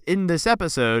fact is, in this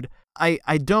episode, I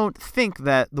don't think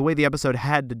that the way the episode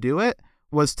had to do it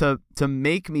was to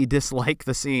make me dislike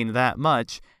the scene that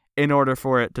much in order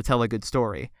for it to tell a good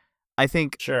story. I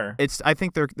think I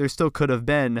think there still could have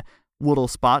been little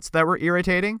spots that were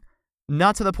irritating,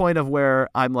 not to the point of where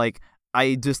I'm like,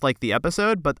 I dislike the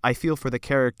episode, but I feel for the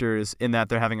characters in that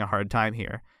they're having a hard time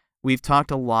here. We've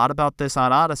talked a lot about this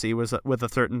on Odyssey with a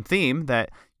certain theme that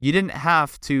you didn't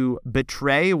have to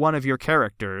betray one of your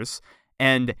characters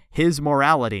and his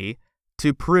morality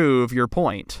to prove your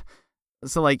point.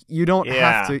 So like you don't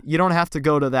have to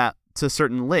go to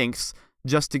certain lengths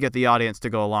just to get the audience to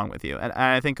go along with you. And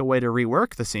I think a way to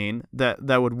rework the scene that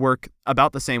would work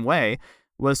about the same way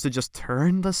was to just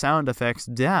turn the sound effects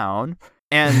down,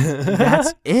 and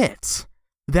that's it.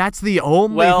 That's the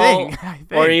only thing. I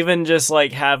think. Or even just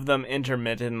like have them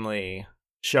intermittently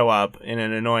show up in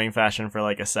an annoying fashion for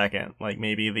like a second. Like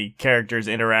maybe the characters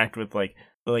interact with like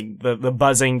the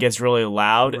buzzing gets really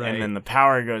loud, and then the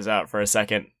power goes out for a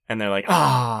second. And they're like,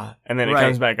 and then it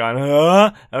comes back on.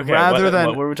 Okay,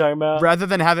 what were we talking about? Rather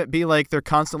than have it be like they're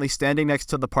constantly standing next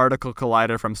to the particle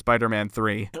collider from Spider-Man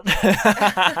 3.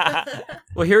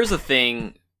 Well, here's the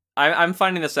thing. I'm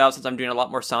finding this out since I'm doing a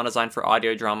lot more sound design for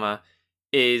audio drama,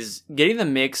 is getting the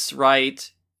mix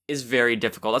right is very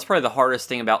difficult. That's probably the hardest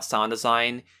thing about sound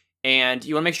design. And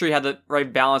you want to make sure you have the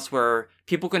right balance where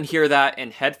people can hear that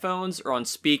in headphones or on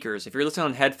speakers. If you're listening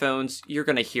on headphones, you're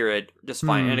going to hear it just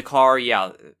fine. In a car, yeah,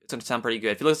 it's going to sound pretty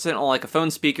good. If you listen on like a phone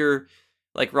speaker,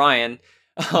 like Ryan,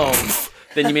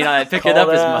 then you may not pick it up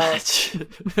as much.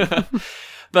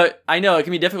 But I know it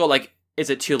can be difficult. Like, is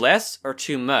it too less or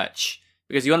too much?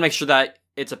 Because you want to make sure that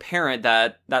it's apparent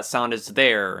that that sound is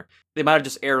there. They might have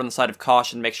just erred on the side of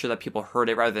caution to make sure that people heard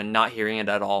it rather than not hearing it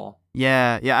at all.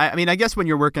 Yeah. I mean, I guess when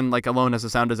you're working like alone as a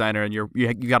sound designer and you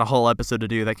got a whole episode to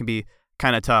do, that can be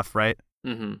kind of tough, right?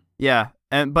 Mm-hmm. Yeah.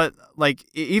 But like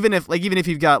even if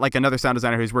you've got like another sound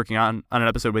designer who's working on an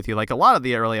episode with you, like a lot of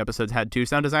the early episodes had 2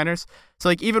 sound designers. So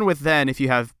like even with then, if you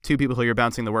have 2 people who you're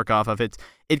bouncing the work off of, it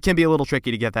can be a little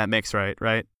tricky to get that mix right?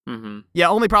 Mm-hmm. Yeah.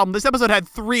 Only problem, this episode had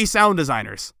 3 sound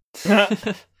designers.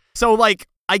 So like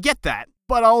I get that,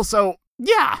 but also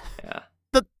yeah.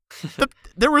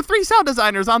 There were 3 sound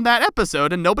designers on that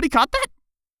episode, and nobody caught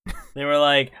that. They were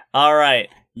like, "All right,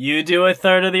 you do a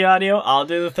third of the audio, I'll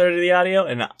do the third of the audio,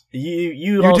 and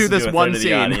you also do this one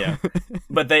scene." Audio."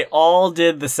 But they all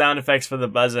did the sound effects for the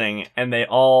buzzing, and they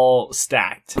all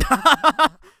stacked.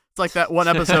 It's like that one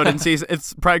episode in season.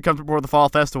 It's Pride Comes Before the Fall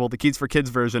Festival, the Keys for Kids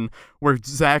version, where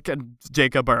Zach and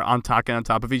Jacob are on top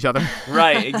of each other.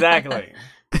 Right, exactly.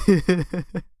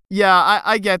 Yeah,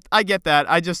 I get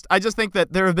that. I just think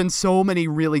that there have been so many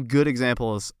really good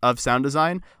examples of sound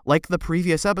design, like the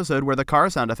previous episode where the car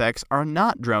sound effects are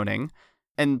not droning,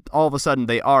 and all of a sudden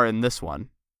they are in this one.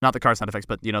 Not the car sound effects,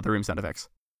 but the room sound effects.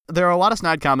 There are a lot of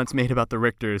snide comments made about the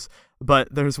Richters, but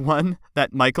there's one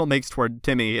that Michael makes toward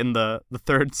Timmy in the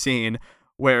third scene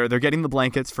where they're getting the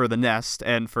blankets for the nest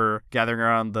and for gathering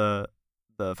around the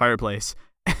fireplace.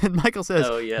 And Michael says,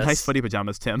 "Oh, yes. Nice footy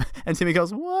pajamas, Tim." And Timmy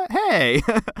goes, "What? Hey."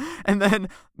 And then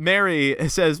Mary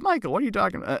says, "Michael, what are you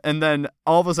talking about?" And then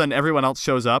all of a sudden everyone else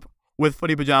shows up with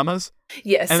footy pajamas.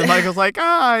 Yes. And Michael's like,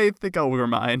 I think I'll wear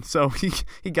mine. So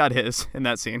he got his in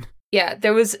that scene. Yeah,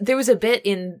 there was a bit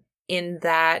in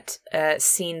that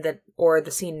scene or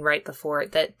the scene right before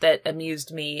it that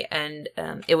amused me, and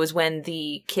it was when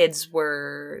the kids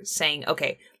were saying,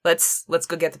 "Okay, let's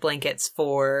go get the blankets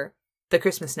for the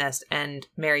Christmas nest," and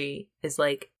Mary is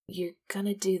like, "You're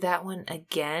gonna do that one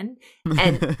again?"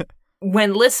 And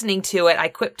when listening to it, I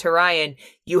quipped to Ryan,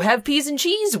 "You have peas and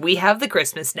cheese, we have the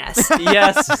Christmas nest."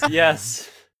 Yes.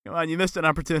 Come on, you missed an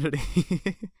opportunity.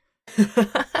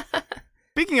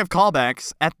 Speaking of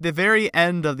callbacks, at the very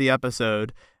end of the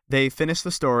episode, they finished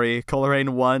the story.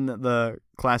 Coleraine won the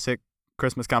classic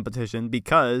Christmas competition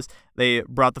because they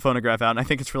brought the phonograph out, and I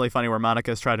think it's really funny where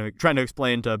Monica's trying to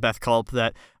explain to Beth Culp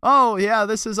that, oh yeah,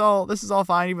 this is all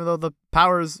fine even though the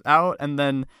power's out, and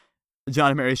then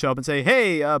John and Mary show up and say,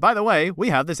 hey, by the way, we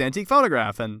have this antique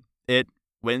phonograph, and it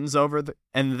wins over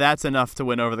and that's enough to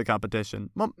win over the competition.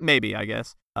 Well, maybe, I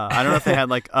guess. I don't know if they had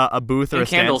like a booth or a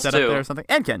stand set up there or something.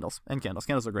 And candles.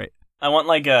 Candles are great. I want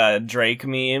like a Drake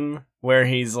meme where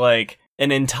he's like,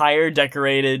 an entire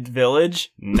decorated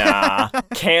village? Nah.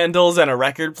 Candles and a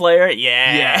record player?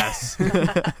 Yeah. Yes.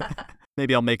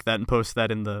 Maybe I'll make that and post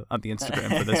that on the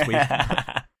Instagram for this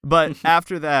week. But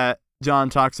after that, John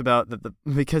talks about that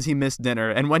because he missed dinner.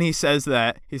 And when he says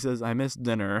that, he says, I missed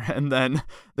dinner. And then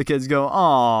the kids go,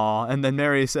 aw. And then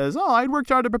Mary says, oh, I'd worked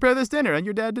hard to prepare this dinner and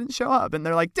your dad didn't show up. And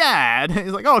they're like, Dad. And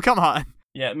he's like, oh, come on.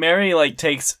 Yeah, Mary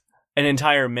takes an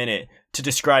entire minute to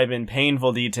describe in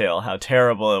painful detail how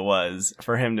terrible it was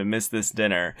for him to miss this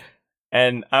dinner.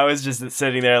 And I was just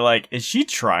sitting there like, is she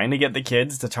trying to get the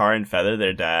kids to tar and feather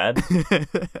their dad?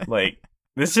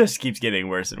 This just keeps getting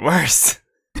worse and worse.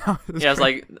 Yeah, it's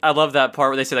like, I love that part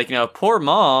where they say, poor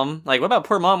mom. Like, what about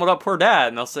poor mom? What about poor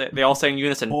dad? And they all say in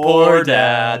unison, poor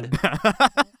dad.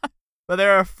 But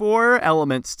there are four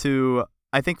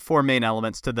main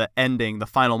elements to the ending, the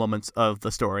final moments of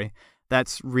the story.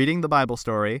 That's reading the Bible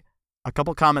story, a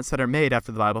couple comments that are made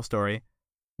after the Bible story,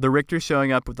 the Richters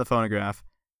showing up with the phonograph,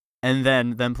 and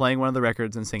then them playing one of the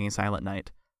records and singing Silent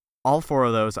Night. All four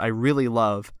of those I really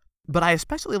love. But I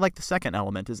especially like the second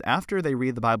element is after they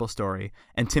read the Bible story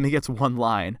and Timmy gets one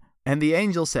line and the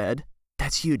angel said,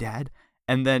 that's you, Dad.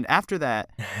 And then after that,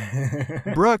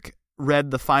 Brooke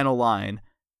read the final line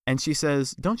and she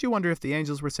says, don't you wonder if the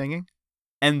angels were singing?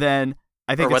 And then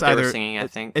I think they were singing, I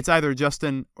think. It's either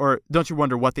Justin or don't you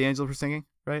wonder what the angels were singing,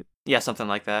 right? Yeah, something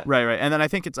like that. Right. And then I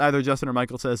think it's either Justin or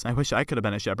Michael says, I wish I could have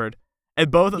been a shepherd. And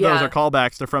both of those are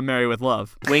callbacks to From Mary with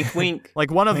Love. Wink, wink.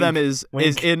 Like one of wink, them is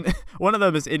wink. one of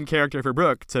them is in character for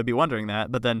Brooke to be wondering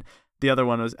that, but then the other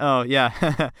one was, oh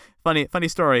yeah, funny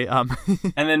story. And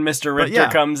then Mr. Richter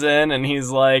comes in and he's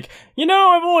like,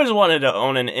 I've always wanted to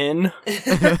own an inn.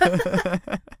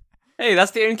 Hey,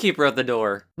 that's the innkeeper at the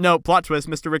door. No, plot twist.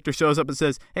 Mr. Richter shows up and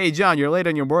says, hey, John, you're late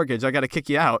on your mortgage. I got to kick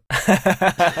you out.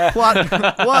 What?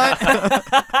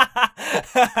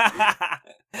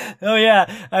 Oh,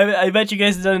 yeah. I bet you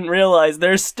guys didn't realize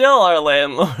they're still our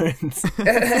landlords.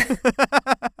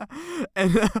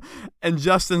 And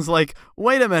Justin's like,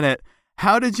 wait a minute.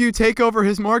 How did you take over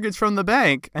his mortgage from the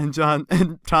bank? And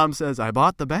Tom says, I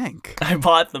bought the bank. I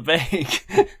bought the bank.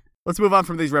 Let's move on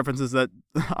from these references that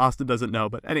Austin doesn't know,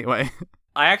 but anyway.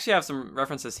 I actually have some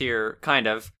references here, kind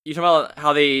of. You talk about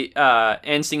how they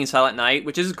end singing Silent Night,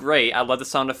 which is great. I love the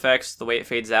sound effects, the way it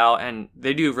fades out, and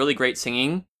they do really great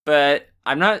singing. But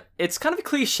it's kind of a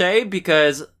cliche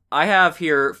because I have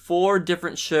here 4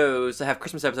 different shows that have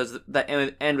Christmas episodes that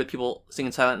end with people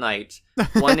singing Silent Night.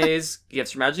 One is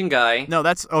Gifts from Magic Guy. No,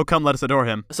 that's Oh Come Let Us Adore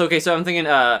Him. So I'm thinking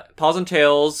Paws and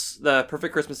Tails, The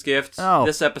Perfect Christmas Gift,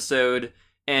 this episode,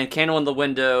 and Candle in the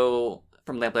Window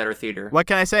from Lamplighter Theater. What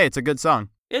can I say? It's a good song.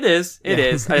 It is. It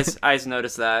is. I just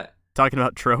noticed that. Talking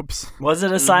about tropes. Was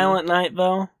it a silent night,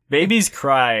 though? Babies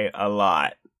cry a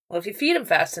lot. Well, if you feed them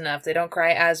fast enough, they don't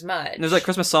cry as much. And there's a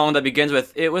Christmas song that begins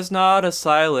with "It was not a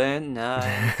silent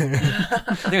night."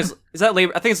 I think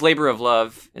it's "Labor of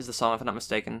Love" is the song, if I'm not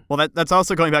mistaken. Well, that's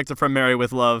also going back to From Mary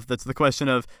with Love. That's the question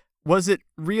of, were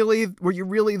you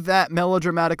really that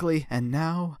melodramatically? And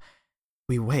now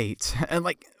we wait. And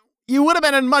you would have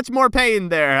been in much more pain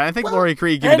there. I think Laurie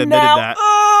Krieg even admitted that.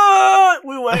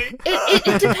 We wait.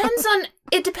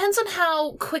 It depends on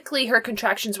how quickly her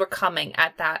contractions were coming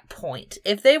at that point.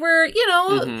 If they were,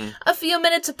 a few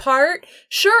minutes apart,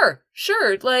 sure.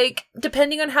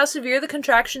 Depending on how severe the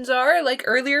contractions are,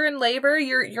 earlier in labor,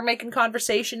 you're making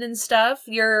conversation and stuff.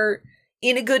 You're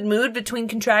in a good mood between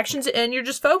contractions and you're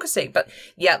just focusing. But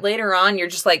yeah, later on, you're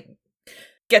just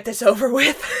get this over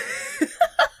with.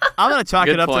 I'm going to chalk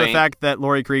Good it up point. to the fact that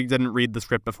Laurie Krieg didn't read the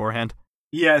script beforehand.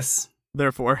 Yes.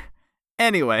 Therefore.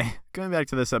 Anyway, going back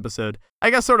to this episode,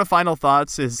 I guess sort of final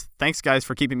thoughts is thanks, guys,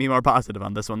 for keeping me more positive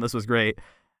on this one. This was great.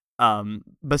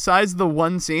 Besides the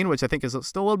one scene, which I think is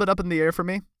still a little bit up in the air for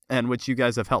me, and which you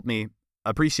guys have helped me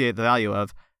appreciate the value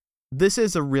of, this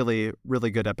is a really,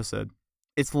 really good episode.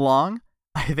 It's long.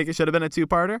 I think it should have been a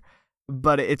 2-parter,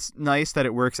 but it's nice that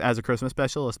it works as a Christmas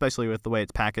special, especially with the way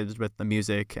it's packaged with the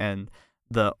music and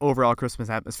the overall Christmas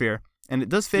atmosphere. And it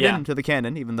does fit into the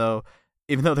canon, even though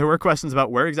there were questions about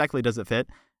where exactly does it fit.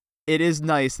 It is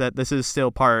nice that this is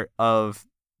still part of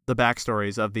the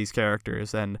backstories of these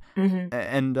characters and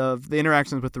of the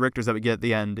interactions with the Richters that we get at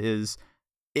the end.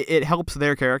 It helps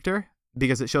their character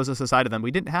because it shows us a side of them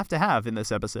we didn't have to have in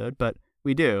this episode, but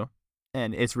we do,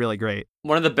 and it's really great.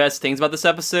 One of the best things about this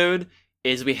episode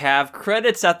is we have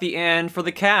credits at the end for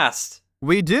the cast.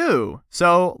 We do.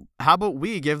 So how about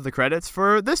we give the credits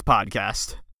for this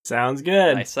podcast? Sounds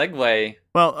good. Nice segue.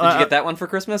 Well, did you get that one for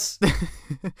Christmas?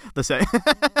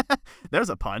 There's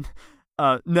a pun.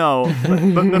 No,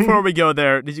 but before we go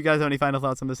there, did you guys have any final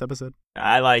thoughts on this episode?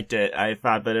 I liked it. I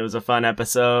thought that it was a fun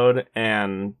episode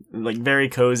and very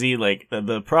cozy.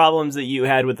 The problems that you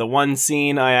had with the one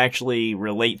scene, I actually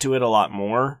relate to it a lot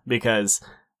more because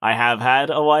I have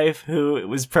had a wife who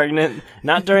was pregnant,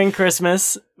 not during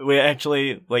Christmas. We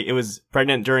actually, it was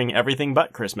pregnant during everything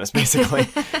but Christmas, basically.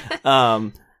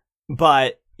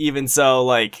 But even so,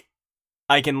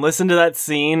 I can listen to that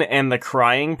scene, and the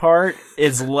crying part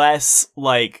is less,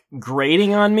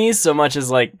 grating on me so much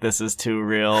as, this is too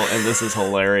real, and this is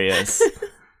hilarious.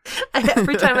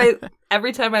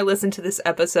 Every time I listen to this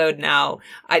episode now,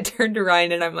 I turn to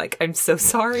Ryan and I'm like, I'm so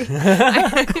sorry.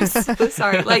 I'm so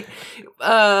sorry.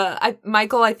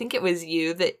 Michael, I think it was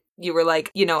you that you were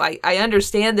like, I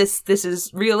understand this is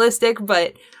realistic,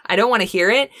 but I don't want to hear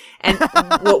it. And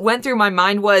what went through my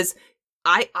mind was,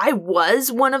 I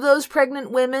was one of those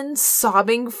pregnant women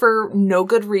sobbing for no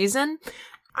good reason.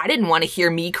 I didn't want to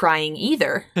hear me crying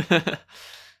either.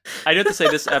 I do have to say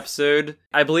this episode,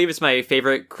 I believe it's my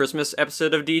favorite Christmas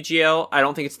episode of DGL. I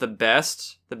don't think it's the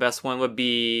best. The best one would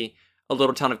be A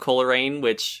Little Town of Coleraine,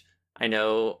 which I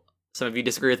know some of you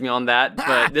disagree with me on that,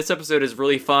 but this episode is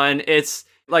really fun. It's,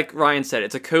 like Ryan said,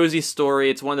 it's a cozy story.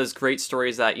 It's one of those great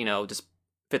stories that, just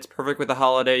fits perfect with the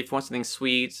holiday. If you want something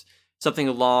sweet, something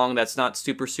long that's not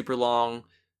super, super long,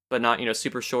 but not,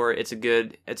 super short, it's a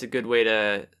good way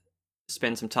to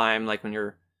spend some time, when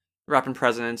you're wrapping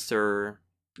presents or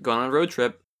going on a road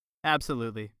trip.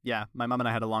 Absolutely. Yeah. My mom and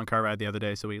I had a long car ride the other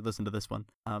day, so we listened to this one.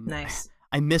 Nice.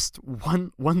 I missed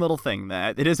one little thing.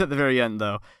 That it is at the very end,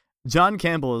 though. John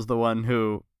Campbell is the one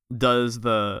who does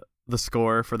the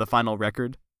score for the final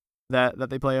record that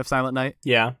they play of Silent Night.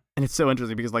 Yeah. And it's so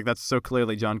interesting because that's so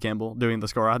clearly John Campbell doing the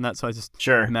score on that. So I just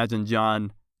imagine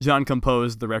John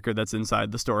composed the record that's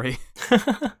inside the story.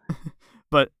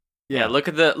 But yeah, look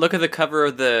at the cover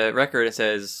of the record. It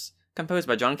says composed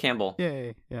by John Campbell.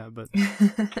 Yay. Yeah, but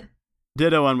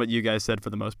ditto on what you guys said for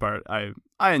the most part. I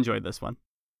enjoyed this one.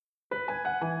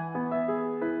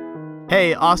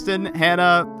 Hey, Austin,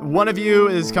 Hannah, one of you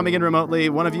is coming in remotely.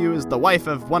 One of you is the wife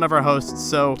of one of our hosts.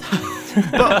 So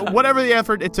but whatever the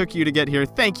effort it took you to get here,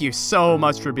 thank you so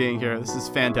much for being here. This is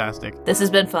fantastic. This has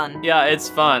been fun. Yeah, it's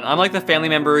fun. I'm like the family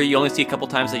member you only see a couple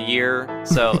times a year.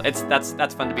 So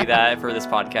that's fun to be that for this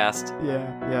podcast.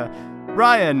 Yeah.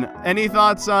 Ryan, any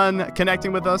thoughts on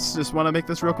connecting with us? Just want to make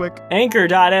this real quick.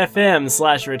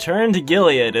 Anchor.fm/Return to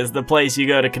Gilead is the place you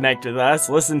go to connect with us,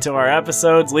 listen to our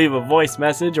episodes, leave a voice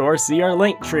message, or see our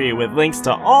link tree with links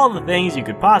to all the things you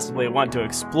could possibly want to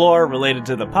explore related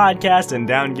to the podcast and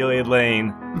Down Gilead Lane.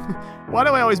 Why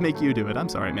do I always make you do it? I'm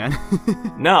sorry, man.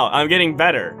 No, I'm getting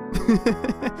better.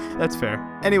 That's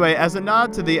fair. Anyway, as a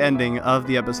nod to the ending of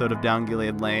the episode of Down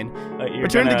Gilead Lane,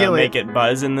 Return to Gilead. Make it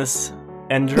buzz in this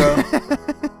intro.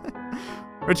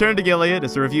 Return to Gilead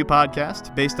is a review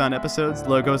podcast based on episodes,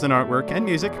 logos, and artwork and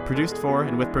music produced for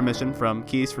and with permission from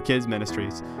Keys for Kids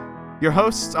Ministries. Your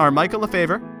hosts are Michael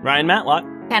Lefevre, Ryan Matlock,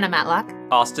 Hannah Matlock,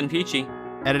 Austin Peachey.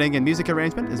 Editing and music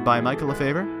arrangement is by Michael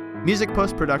Lefevre. Music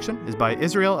post-production is by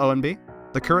Israel Owenby.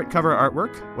 The current cover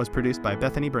artwork was produced by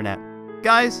Bethany Burnett.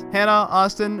 Guys, Hannah,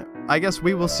 Austin, I guess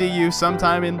we will see you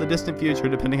sometime in the distant future,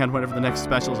 depending on whatever the next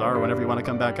specials are or whenever you want to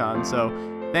come back on. So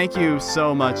thank you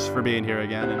so much for being here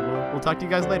again, and we'll talk to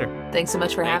you guys later. Thanks so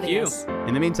much for having us.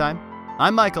 In the meantime,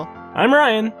 I'm Michael. I'm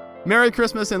Ryan. Merry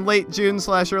Christmas in late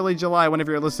June/early July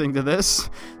whenever you're listening to this.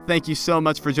 Thank you so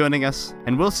much for joining us,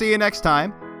 and we'll see you next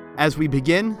time as we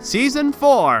begin Season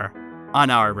 4 on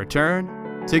our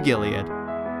return to Gilead.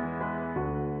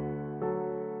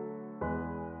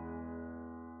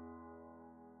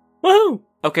 Woohoo!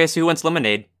 Okay, so who wants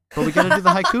lemonade? But we gotta do the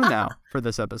haiku now for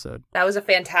this episode. That was a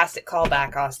fantastic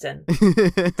callback, Austin.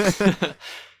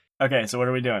 Okay, so what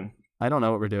are we doing? I don't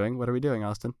know what we're doing. What are we doing,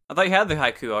 Austin? I thought you had the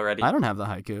haiku already. I don't have the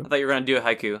haiku. I thought you were going to do a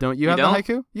haiku. Don't you have the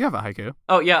haiku? You have a haiku.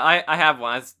 Oh, yeah, I have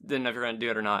one. I just didn't know if you were going to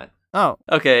do it or not. Oh.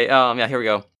 Okay, yeah, here we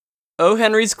go. O.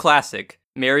 Henry's classic.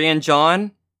 Mary and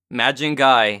John, Imagine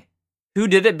Guy. Who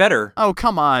did it better? Oh,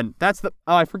 come on. That's the...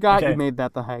 Oh, I forgot you made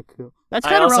that the haiku. That's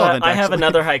kind of relevant, I have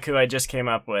another haiku I just came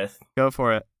up with. Go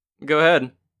for it. Go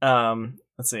ahead.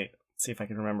 Let's see if I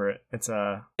can remember it. It's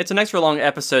an extra long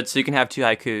episode, so you can have 2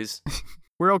 haikus.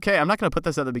 We're okay. I'm not going to put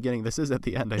this at the beginning. This is at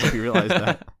the end. I hope you realize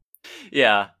that.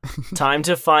 Yeah. Time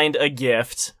to find a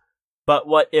gift, but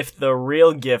what if the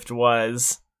real gift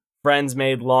was friends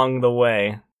made long the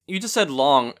way? You just said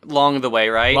long the way,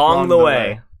 right? Long the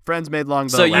way. Friends made long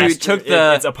the way. So you took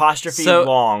the... It's apostrophe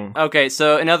long. Okay,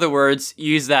 so in other words,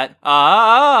 use that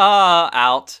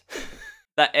out.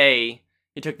 That A.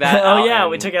 You took that out. Oh yeah,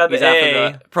 we took out the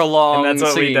A. The prolonged and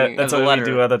that's what we do. That's what we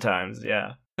do other times,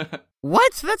 yeah.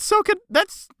 What? That's so good.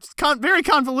 That's very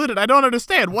convoluted. I don't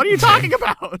understand. What are you talking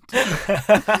about?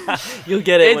 You'll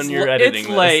get it when you're editing. It's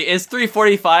late. It's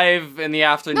 3:45 in the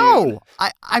afternoon. No,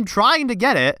 I'm trying to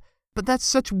get it, but that's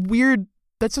such a weird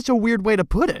way to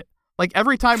put it. Like,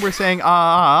 every time we're saying,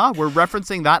 we're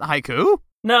referencing that haiku?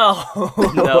 No.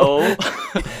 No.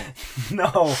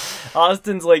 No.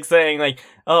 Austin's like saying, like,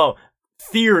 oh,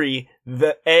 theory,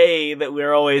 the A that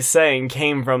we're always saying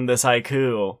came from this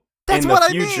haiku. That's in what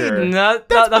the I future. mean. No,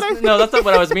 that's not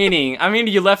what I was meaning. I mean,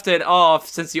 you left it off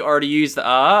since you already used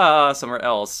the somewhere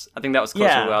else. I think that was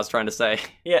closer to what I was trying to say.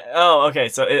 Yeah. Oh, okay.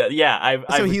 So,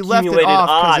 I've he left it accumulated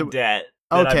off debt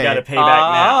that I've Okay. got to pay back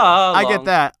now. I get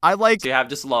that. I like... So you have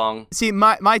just long. See,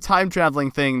 my time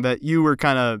traveling thing that you were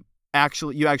kind of...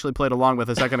 You actually played along with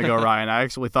a second ago, Ryan. I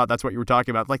actually thought that's what you were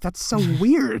talking about. Like, that's so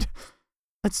weird.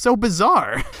 That's so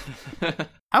bizarre. How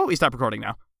about we stop recording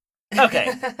now?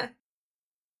 Okay.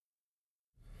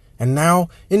 And now,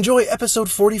 enjoy episode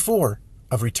 44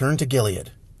 of Return to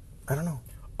Gilead. I don't know.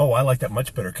 Oh, I like that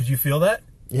much better. Could you feel that?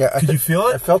 Yeah. Could you feel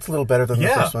it? I felt a little better than the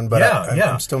first one, but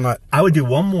I'm still not... I would do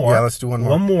one more. Yeah, let's do one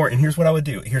more. One more, and here's what I would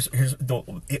do.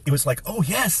 It was like, oh,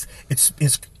 yes,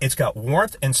 it's got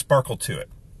warmth and sparkle to it.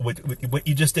 What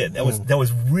you just did, that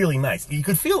was really nice. You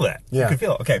could feel that. Yeah. You could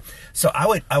feel it. Okay, so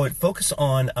I would focus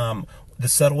on the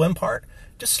settle in part.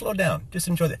 Just slow down. Just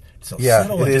enjoy that. So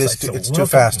settle in, it's too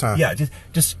fast, huh? Yeah,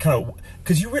 just kind of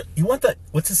because you want that.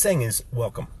 What's the saying is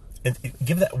welcome and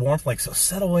give that warmth. Like so,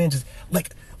 settle in. Just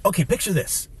like okay, picture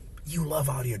this. You love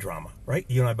audio drama, right?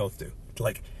 You and I both do.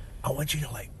 Like I want you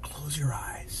to like close your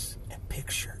eyes and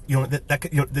picture.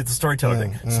 The storyteller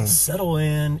thing. So settle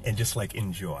in and just like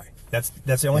enjoy. That's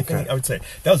the only thing I would say.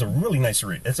 That was a really nice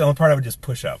read. That's the only part I would just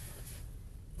push up.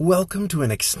 Welcome to an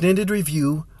extended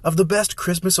review of the best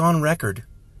Christmas on record.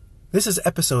 This is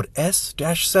episode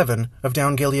S-7 of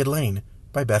Down Gilead Lane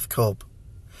by Beth Culp.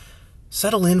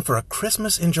 Settle in for a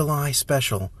Christmas in July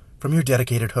special from your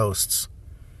dedicated hosts.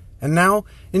 And now,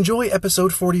 enjoy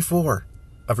episode 44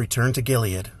 of Return to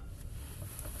Gilead.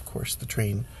 Of course, the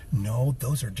train. No,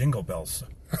 those are jingle bells.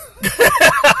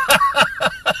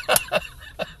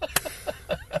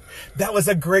 That was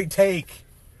a great take.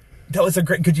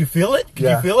 Could you feel it? Could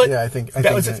you feel it? Yeah, I think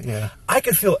yeah. I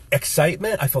could feel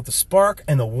excitement. I felt the spark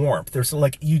and the warmth. There's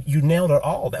like, you nailed it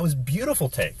all. That was a beautiful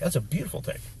take. That's a beautiful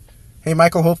take. Hey,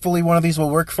 Michael, hopefully one of these will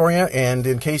work for you. And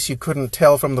in case you couldn't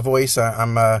tell from the voice,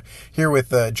 I'm here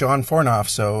with John Fornoff.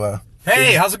 So,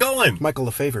 hey, how's it going? Michael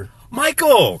LaFavor.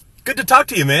 Michael, good to talk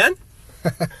to you, man.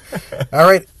 All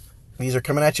right. These are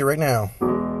coming at you right now.